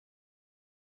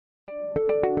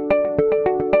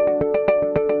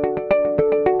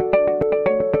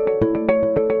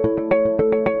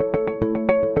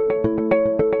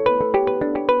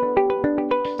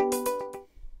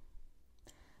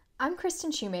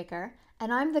KRISTIN Shoemaker,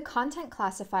 and I'm the content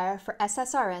classifier for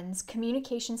SSRN's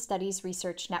Communication Studies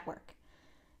Research Network.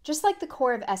 Just like the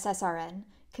core of SSRN,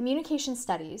 Communication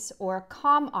Studies, or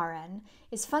ComRN,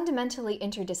 is fundamentally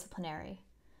interdisciplinary.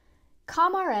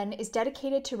 ComRN is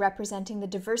dedicated to representing the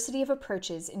diversity of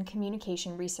approaches in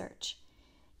communication research.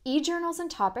 E-journals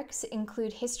and topics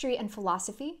include history and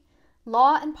philosophy,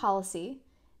 law and policy,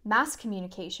 mass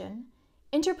communication,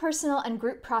 interpersonal and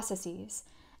group processes,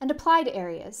 and applied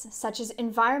areas such as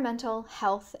environmental,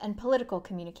 health, and political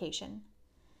communication.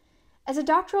 As a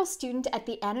doctoral student at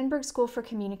the Annenberg School for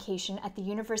Communication at the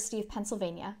University of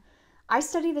Pennsylvania, I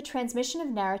study the transmission of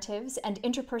narratives and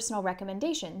interpersonal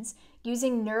recommendations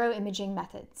using neuroimaging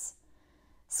methods.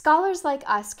 Scholars like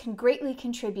us can greatly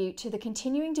contribute to the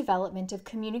continuing development of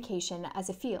communication as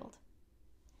a field.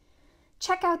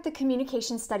 Check out the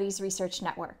Communication Studies Research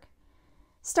Network.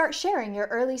 Start sharing your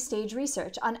early-stage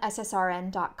research on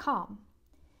SSRN.com.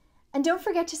 And don't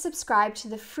forget to subscribe to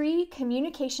the free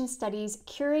Communication Studies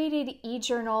curated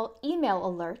e-journal email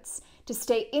alerts to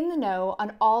stay in the know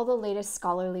on all the latest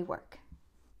scholarly work.